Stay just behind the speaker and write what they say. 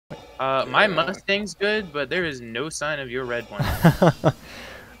My Mustang's good, but there is no sign of your red one.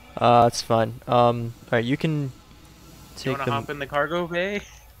 That's fine. Alright, you can You take wanna them. hop in the cargo bay?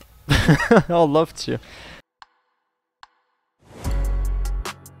 I'd love to.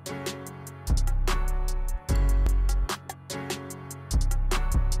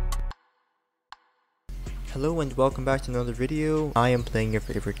 Hello and welcome back to another video. I am playing your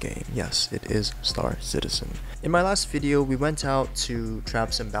favorite game. Yes, it is Star Citizen. In my last video, we went out to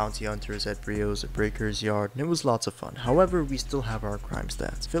trap some bounty hunters at Rio's Breaker's Yard, and it was lots of fun. However, we still have our crime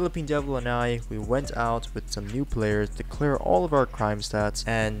stats. Philippine Devil and I, we went out with some new players to clear all of our crime stats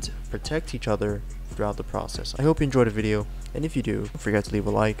and protect each other throughout the process. I hope you enjoyed the video, and if you do, don't forget to leave a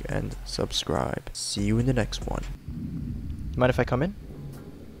like and subscribe. See you in the next one. Mind if I come in?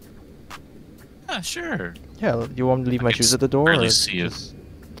 Yeah, sure. Yeah, you want me to leave my shoes at the door? Barely Or see you. just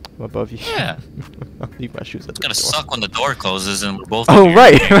above you? Yeah. I'll leave my shoes at It's the gonna door. suck when the door closes and we're both. Oh here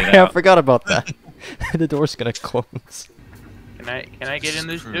right, and can't get I out. forgot about that. The door's gonna close. Can I get in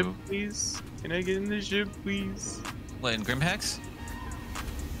the ship, Screw. please? Can I get in the ship, please? What, in Grimhex?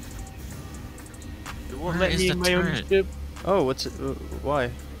 It won't Where let is me the in my own turret? ship. Oh, what's it? Why?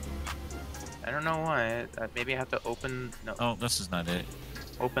 I don't know why. Maybe I have to open. No, Oh, this is not it.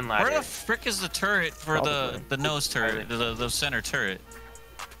 open Where ladder. the frick is the turret for Probably. the nose turret, the center turret?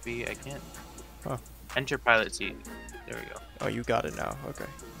 I can't. Huh. Enter pilot seat. There we go. Oh, you got it now. Okay.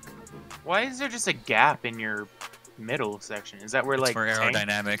 Why is there just a gap in your middle section? Is that where It's like for tank-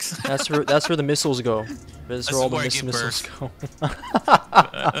 aerodynamics. That's where the missiles go. That's That's where all the where I give missiles go.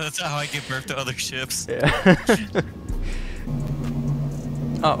 That's how I give birth to other ships. Yeah.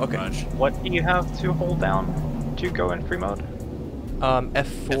 Oh, okay. Crunch. What do you have to hold down to go in free mode? F4.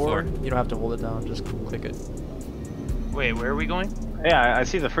 F4. You don't have to hold it down. Just click it. Wait, where are we going? Yeah, I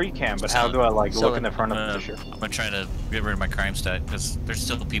see the free cam, but how do I like look in the front of the ship? I'm gonna try to get rid of my crime stat because there's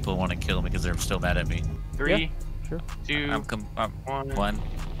still people who want to kill me because they're still mad at me. 3, Sure. 2, I'm 1,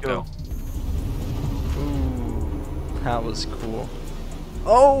 go. Ooh, that was cool.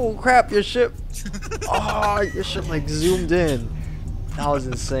 Oh crap! Your ship. Oh, your ship like zoomed in. That was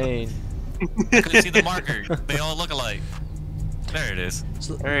insane. I couldn't see the marker. They all look alike. There it is.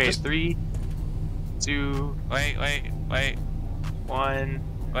 So, All right, just- 3, 2, Wait. 1,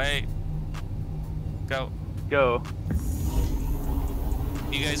 Go. go.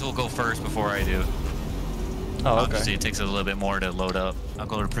 You guys will go first before I do. Oh, Obviously, okay. it takes a little bit more to load up. I'll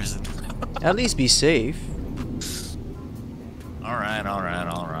go to prison. At least be safe. Alright.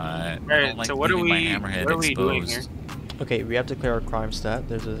 Alright, so what are we doing here? Okay, we have to clear our crime stat.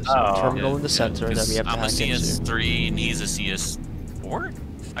 There's a Oh. terminal in the center that we have to I'm a hack into. CS3 and he's a CS4?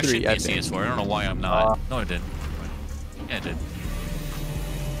 I should Three, be I a think. CS4. I don't know why I'm not. No, I didn't. Yeah, I did.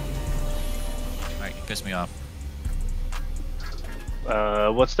 Alright, you pissed me off.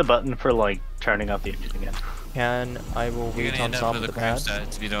 What's the button for like turning off the engine again? I will You're wait gonna on end top up of with the a crime pad.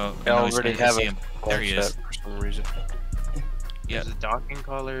 stat if you don't. I already have see a him. There he is. for some reason. Yeah. There's a docking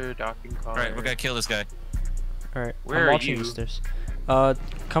collar. Alright, we're gonna kill this guy. Alright, Where I'm are watching you? the stairs.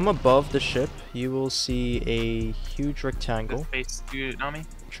 Come above the ship. You will see a huge rectangle. Face Tsunami.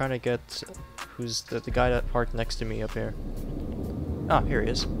 Trying to get who's the guy that parked next to me up here. Ah, here he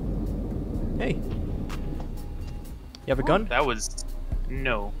is. Hey. You have a gun? That was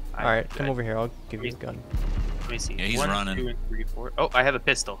no. Alright, come over here. I'll give you a gun. Let me see. Yeah, he's 1, running. 2, and 3, 4. Oh, I have a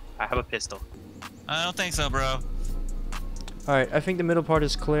pistol. I I don't think so, bro. Alright, I think the middle part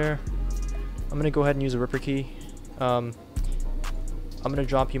is clear. I'm gonna go ahead and use a Ripper key. I'm gonna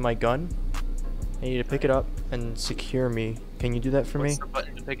drop you my gun. I need to pick it up and secure me. Can you do that for What's me? the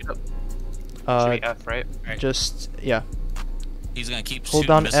button to pick it up? Should Uh, be F, right? just yeah. He's gonna keep Hold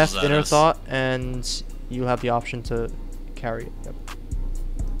shooting down missiles F at inner us. thought, and you have the option to carry it. Yep.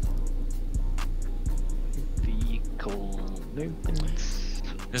 Vehicle movements.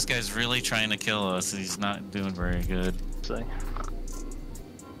 This guy's really trying to kill us. He's not doing very good. So,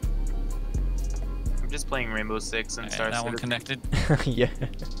 I'm just playing Rainbow Six and Alright, Star that one Citizen. connected. Yeah.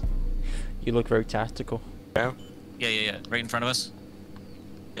 You look very tactical. Yeah. Right in front of us.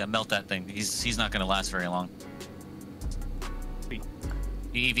 Yeah, melt that thing. He's not gonna last very long.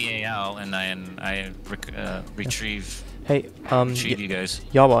 EVA out, and then I retrieve Hey, you guys.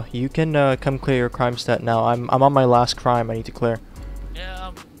 Yawa, you can come clear your crime stat now. I'm on my last crime. I need to clear.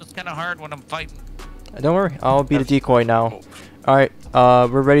 Yeah, it's kind of hard when I'm fighting. Don't worry, I'll be the decoy now. Alright,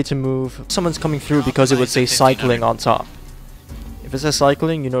 we're ready to move. Someone's coming through because it would say cycling on top. If it says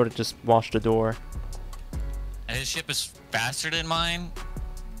cycling, you know to just watch the door. And his ship is faster than mine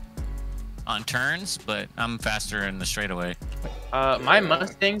on turns, but I'm faster in the straightaway. My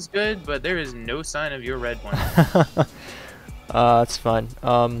Mustang's good, but there is no sign of your red one. That's fine.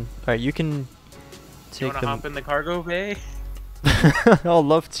 Alright, you can You take wanna hop in the cargo bay? I'd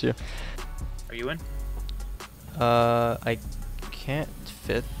love to. Are you in? I can't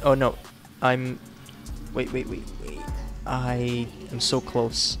fit. Oh no, I'm. Wait. I am so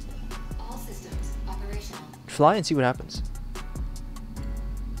close. All systems operational. Fly and see what happens.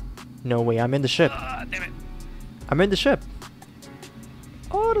 No way, I'm in the ship. Damn it. I'm in the ship.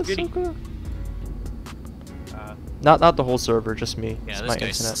 Oh, that's Goody. so cool. Uh, Not the whole server, just me. Yeah, It's this my guy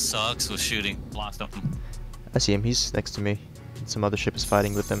internet. sucks with shooting. Lost him. I see him. He's next to me. And some other ship is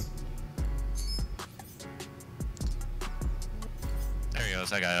fighting with him. There he goes.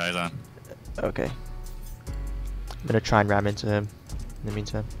 That guy eyes on. Okay. I'm gonna try and ram into him in the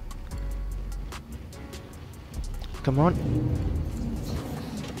meantime. Come on.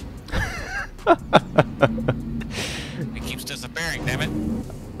 He keeps disappearing, damn it.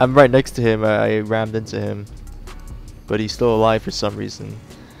 I'm right next to him. I rammed into him. But he's still alive for some reason.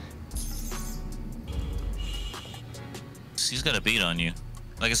 He's got a beat on you.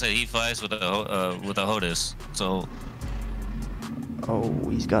 Like I said, he flies with a HOTAS. So Oh,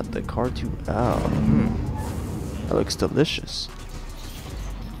 he's got the car2. Oh, that looks delicious.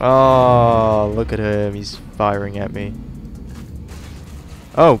 Oh, look at him. He's firing at me.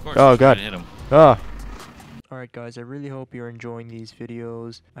 Oh, of course oh he's god. trying to hit him. Ah. Alright guys, I really hope you're enjoying these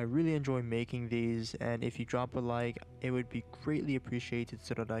videos. I really enjoy making these, and if you drop a like, it would be greatly appreciated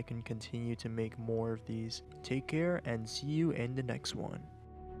so that I can continue to make more of these. Take care and see you in the next one.